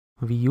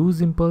We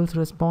use impulse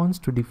response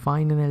to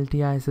define an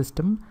LTI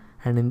system,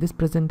 and in this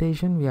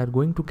presentation we are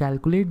going to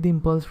calculate the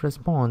impulse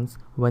response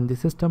when the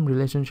system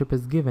relationship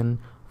is given,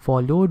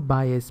 followed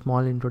by a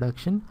small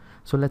introduction.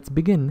 So let's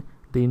begin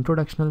the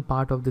introductional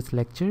part of this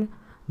lecture.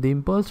 The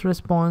impulse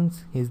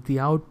response is the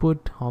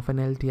output of an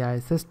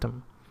LTI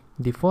system.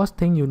 The first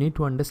thing you need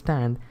to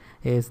understand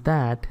is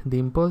that the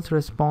impulse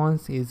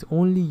response is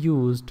only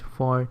used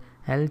for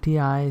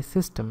LTI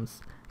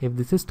systems. If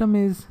the system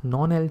is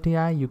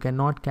non-LTI, you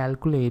cannot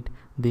calculate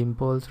the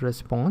impulse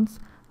response.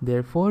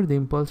 Therefore, the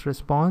impulse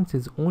response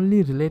is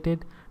only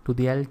related to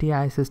the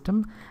LTI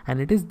system, and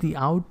it is the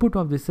output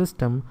of the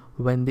system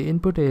when the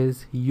input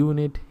is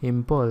unit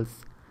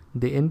impulse.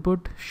 The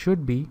input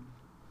should be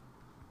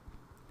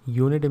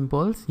unit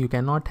impulse. You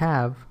cannot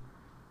have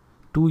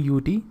 2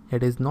 UT.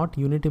 It is not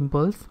unit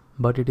impulse,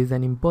 but it is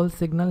an impulse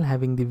signal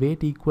having the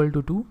weight equal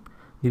to 2.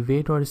 The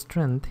weight or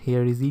strength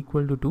here is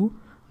equal to 2.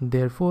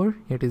 Therefore,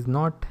 it is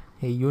not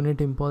a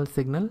unit impulse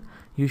signal.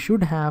 You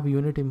should have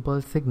unit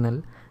impulse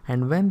signal,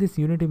 and when this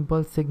unit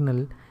impulse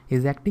signal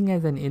is acting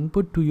as an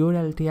input to your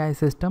LTI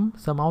system,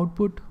 some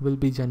output will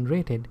be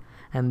generated,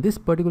 and this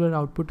particular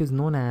output is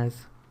known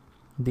as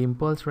the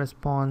impulse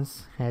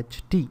response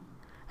HT.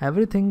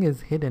 Everything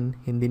is hidden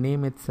in the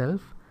name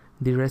itself.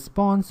 The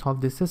response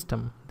of the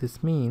system,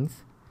 this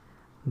means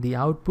the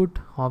output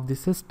of the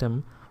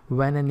system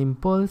when an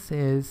impulse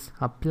is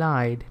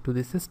applied to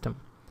the system.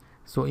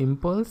 So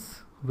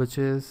impulse, which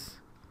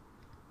is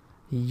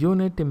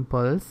unit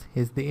impulse,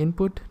 is the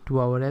input to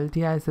our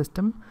LTI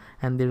system,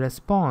 and the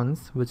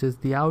response, which is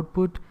the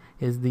output,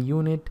 is the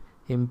unit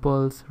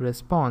impulse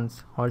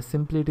response, or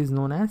simply it is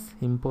known as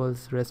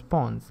impulse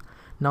response.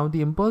 Now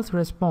the impulse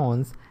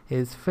response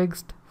is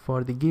fixed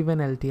for the given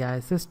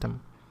LTI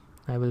system.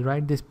 I will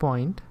write this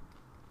point.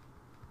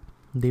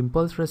 The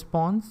impulse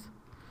response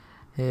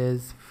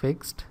is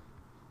fixed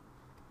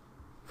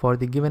for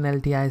the given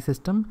LTI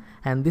system,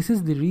 and this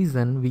is the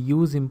reason we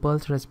use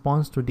impulse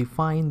response to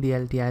define the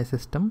LTI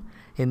system.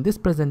 In this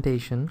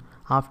presentation,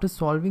 after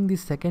solving the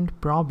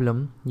second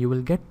problem, you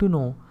will get to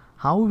know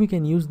how we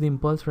can use the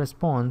impulse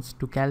response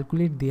to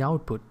calculate the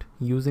output.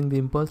 Using the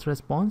impulse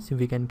response,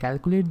 we can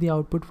calculate the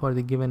output for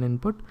the given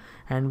input,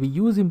 and we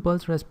use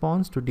impulse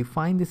response to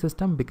define the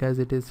system because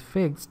it is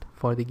fixed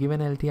for the given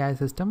LTI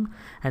system.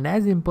 And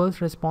as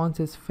impulse response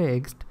is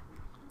fixed,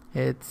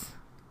 its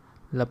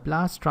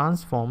Laplace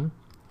transform,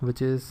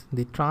 which is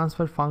the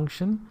transfer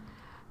function,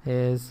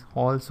 is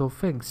also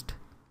fixed.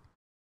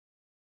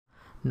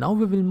 Now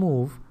we will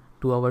move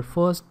to our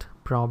first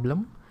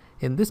problem.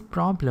 In this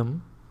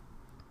problem,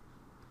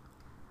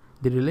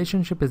 the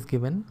relationship is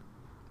given: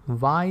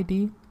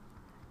 yt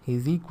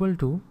is equal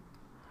to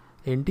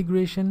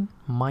integration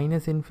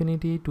minus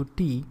infinity to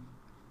t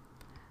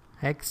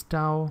x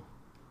tau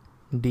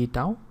d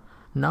tau.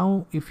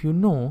 Now if you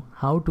know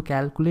how to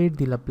calculate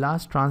the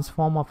Laplace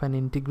transform of an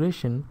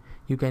integration,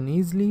 you can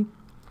easily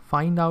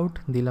find out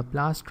the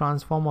Laplace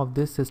transform of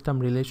this system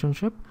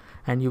relationship,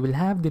 and you will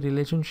have the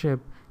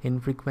relationship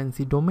in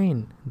frequency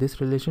domain. This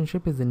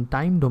relationship is in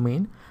time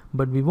domain,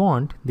 but we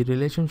want the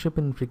relationship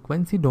in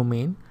frequency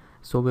domain.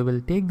 So we will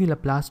take the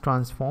Laplace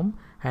transform,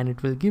 and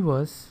it will give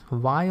us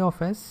y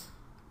of s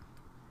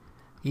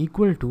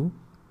equal to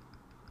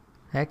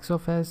x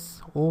of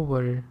s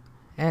over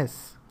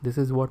s. This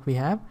is what we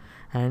have.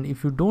 And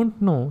if you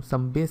don't know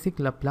some basic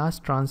Laplace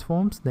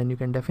transforms, then you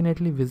can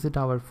definitely visit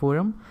our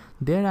forum.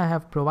 There I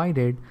have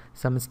provided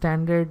some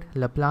standard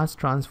Laplace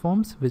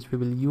transforms which we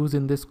will use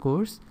in this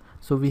course.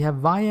 So we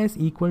have ys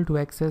equal to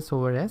xs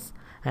over s,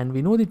 and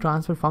we know the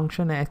transfer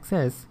function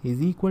xs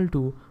is equal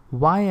to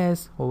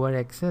ys over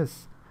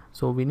xs.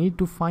 So we need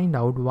to find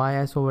out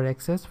ys over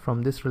xs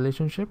from this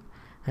relationship,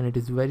 and it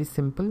is very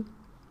simple.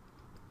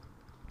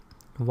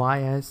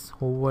 Ys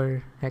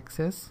over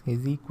xs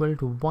is equal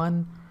to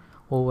 1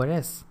 over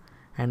s,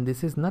 and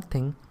this is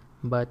nothing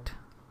but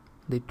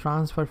the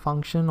transfer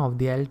function of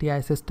the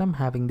LTI system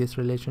having this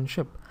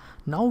relationship.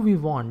 Now we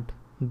want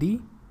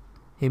the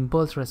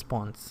impulse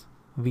response.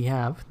 We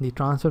have the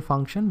transfer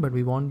function, but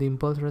we want the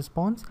impulse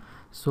response.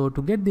 So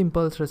to get the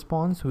impulse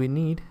response, we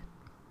need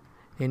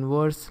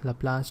inverse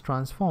Laplace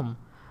transform.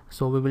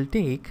 So we will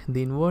take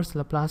the inverse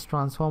Laplace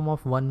transform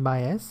of 1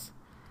 by s,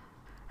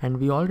 and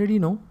we already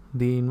know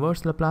the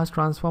inverse Laplace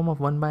transform of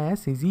 1 by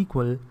s is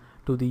equal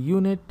to the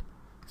unit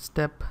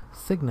step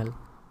signal.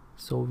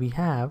 So we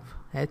have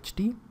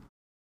ht,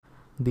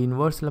 the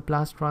inverse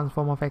Laplace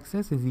transform of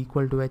xs is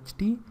equal to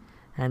ht,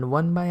 and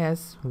 1 by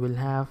s will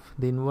have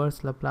the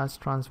inverse Laplace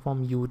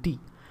transform ut.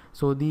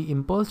 So the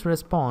impulse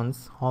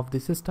response of the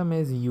system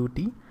is ut,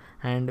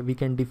 and we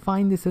can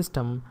define the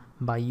system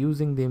by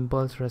using the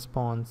impulse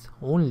response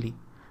only.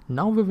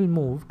 Now we will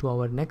move to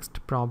our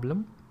next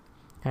problem,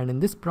 and in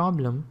this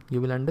problem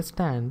you will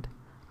understand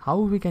how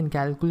we can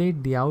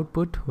calculate the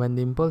output when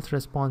the impulse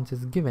response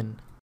is given.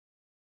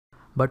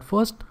 But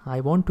first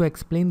I want to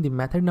explain the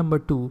method number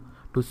 2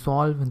 to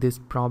solve this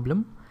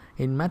problem.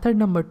 In method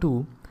number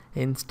 2,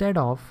 instead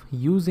of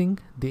using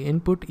the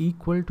input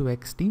equal to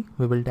xt,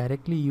 we will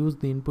directly use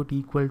the input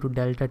equal to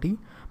delta t,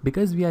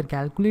 because we are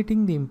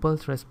calculating the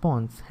impulse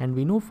response, and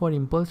we know for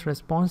impulse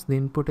response the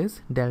input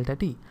is delta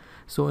t.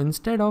 So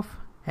instead of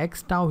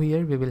x tau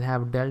here, we will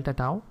have delta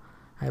tau.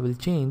 I will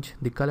change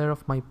the color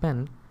of my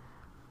pen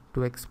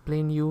to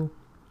explain you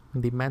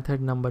the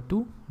method number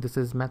 2. This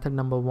is method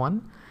number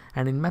 1,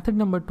 and in method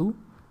number 2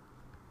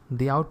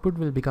 the output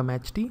will become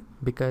ht,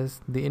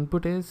 because the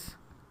input is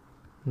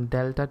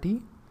delta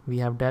t. We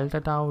have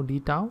delta tau d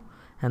tau,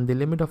 and the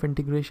limit of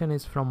integration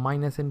is from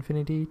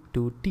 -infinity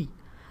to t.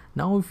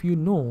 Now if you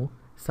know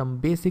some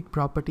basic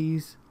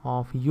properties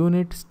of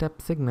unit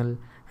step signal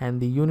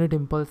and the unit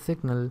impulse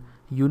signal,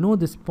 you know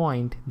this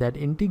point that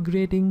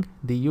integrating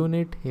the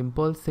unit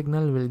impulse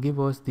signal will give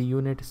us the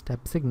unit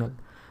step signal.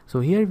 So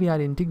here we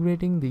are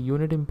integrating the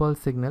unit impulse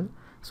signal,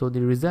 so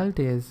the result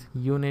is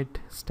unit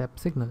step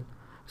signal.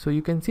 So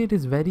you can see it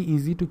is very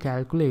easy to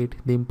calculate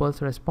the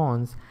impulse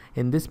response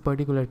in this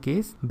particular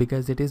case,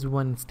 because it is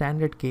one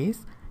standard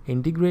case.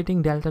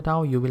 Integrating delta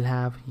tau, you will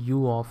have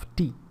u of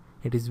t.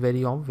 It is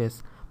very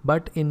obvious,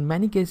 but in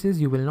many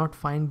cases you will not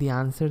find the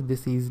answer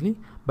this easily,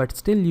 but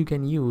still you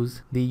can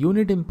use the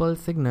unit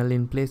impulse signal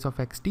in place of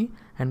xt,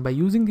 and by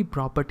using the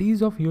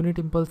properties of unit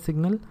impulse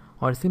signal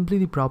or simply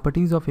the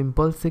properties of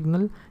impulse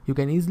signal, you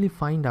can easily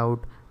find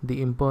out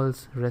the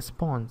impulse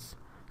response.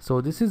 So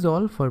this is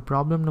all for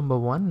problem number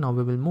 1. Now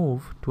we will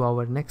move to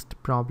our next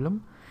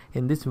problem.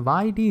 In this,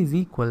 yt is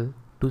equal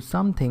to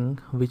something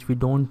which we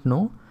don't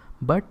know,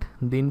 but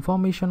the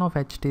information of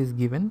ht is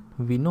given.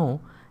 We know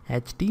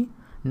ht.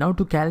 Now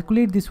to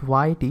calculate this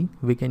yt,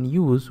 we can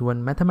use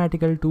one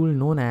mathematical tool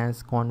known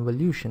as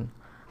convolution.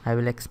 I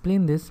will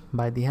explain this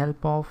by the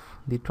help of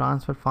the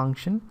transfer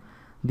function.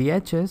 The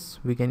hs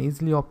we can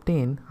easily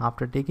obtain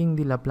after taking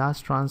the Laplace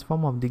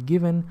transform of the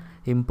given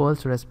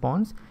impulse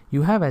response.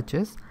 You have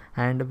hs,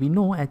 and we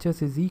know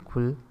hs is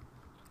equal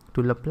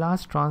to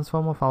Laplace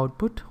transform of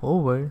output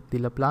over the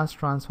Laplace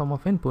transform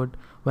of input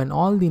when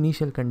all the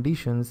initial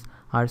conditions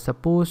are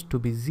supposed to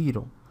be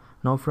 0.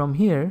 Now from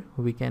here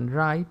we can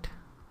write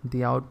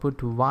the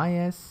output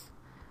ys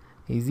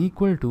is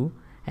equal to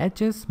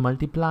hs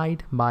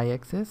multiplied by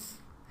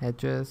xs,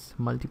 hs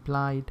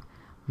multiplied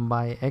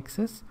by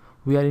xs.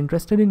 We are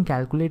interested in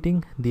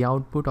calculating the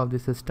output of the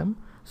system,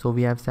 so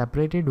we have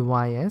separated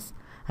ys,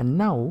 and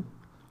now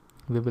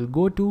we will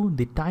go to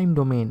the time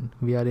domain.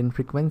 We are in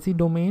frequency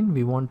domain,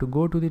 we want to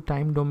go to the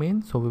time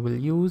domain, so we will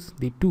use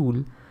the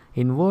tool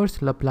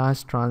inverse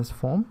Laplace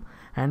transform,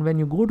 and when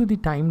you go to the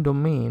time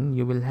domain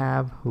you will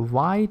have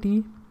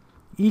yt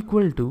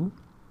equal to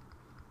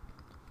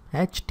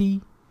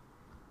ht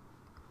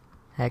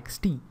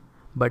xt.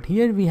 But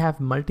here we have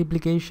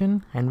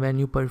multiplication, and when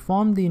you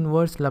perform the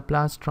inverse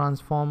Laplace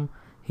transform,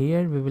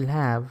 here we will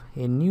have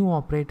a new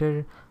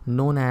operator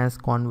known as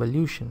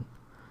convolution.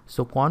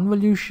 So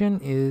convolution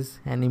is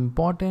an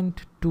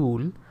important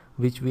tool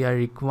which we are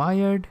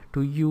required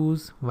to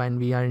use when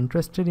we are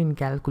interested in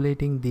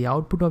calculating the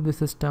output of the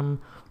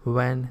system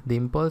when the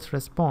impulse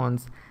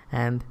response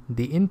and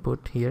the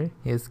input here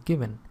is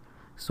given.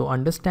 So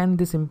understand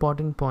this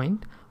important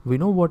point. We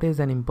know what is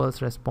an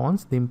impulse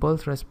response. The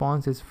impulse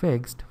response is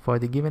fixed for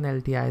the given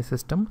LTI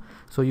system,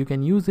 so you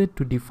can use it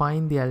to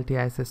define the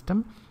LTI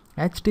system.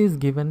 ht is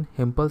given,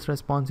 impulse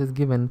response is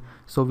given,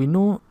 so we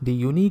know the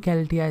unique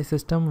LTI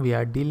system we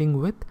are dealing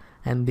with,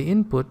 and the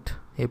input,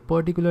 a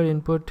particular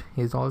input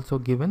is also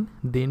given.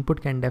 The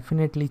input can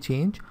definitely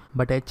change,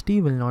 but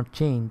ht will not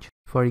change.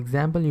 For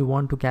example, you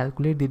want to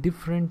calculate the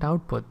different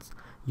outputs.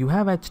 You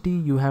have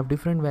ht, you have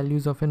different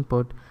values of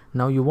input.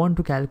 Now you want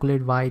to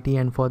calculate yt,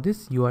 and for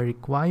this you are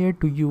required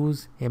to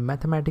use a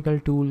mathematical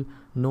tool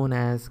known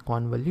as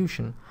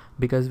convolution,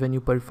 because when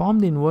you perform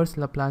the inverse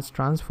Laplace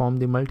transform,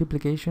 the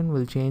multiplication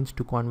will change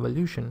to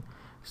convolution.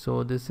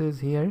 So this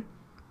is here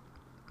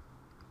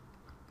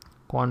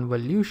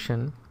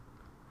convolution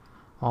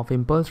of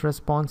impulse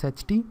response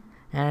ht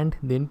and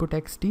the input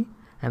xt,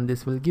 and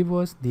this will give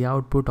us the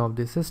output of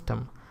the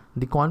system.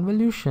 The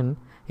convolution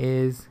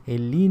is a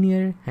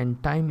linear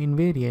and time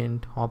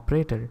invariant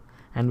operator,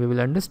 and we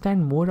will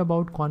understand more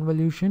about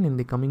convolution in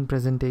the coming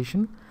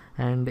presentation,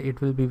 and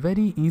it will be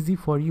very easy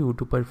for you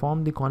to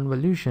perform the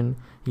convolution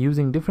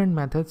using different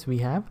methods we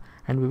have,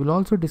 and we will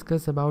also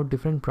discuss about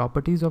different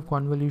properties of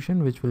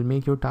convolution which will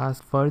make your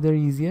task further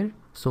easier.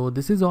 So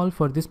this is all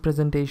for this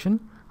presentation.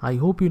 I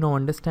hope you now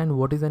understand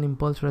what is an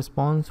impulse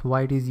response,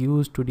 why it is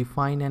used to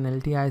define an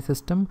LTI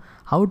system,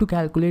 how to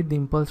calculate the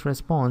impulse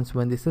response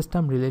when the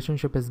system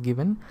relationship is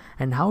given,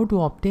 and how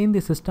to obtain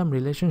the system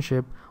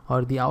relationship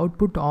or the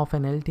output of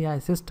an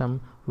LTI system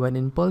when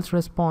impulse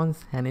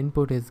response and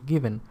input is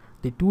given.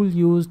 The tool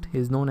used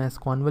is known as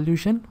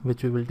convolution,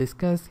 which we will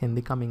discuss in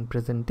the coming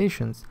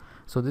presentations.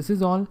 So this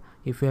is all.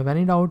 If you have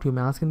any doubt, you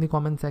may ask in the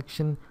comment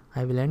section.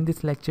 I will end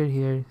this lecture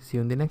here. See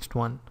you in the next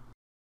one.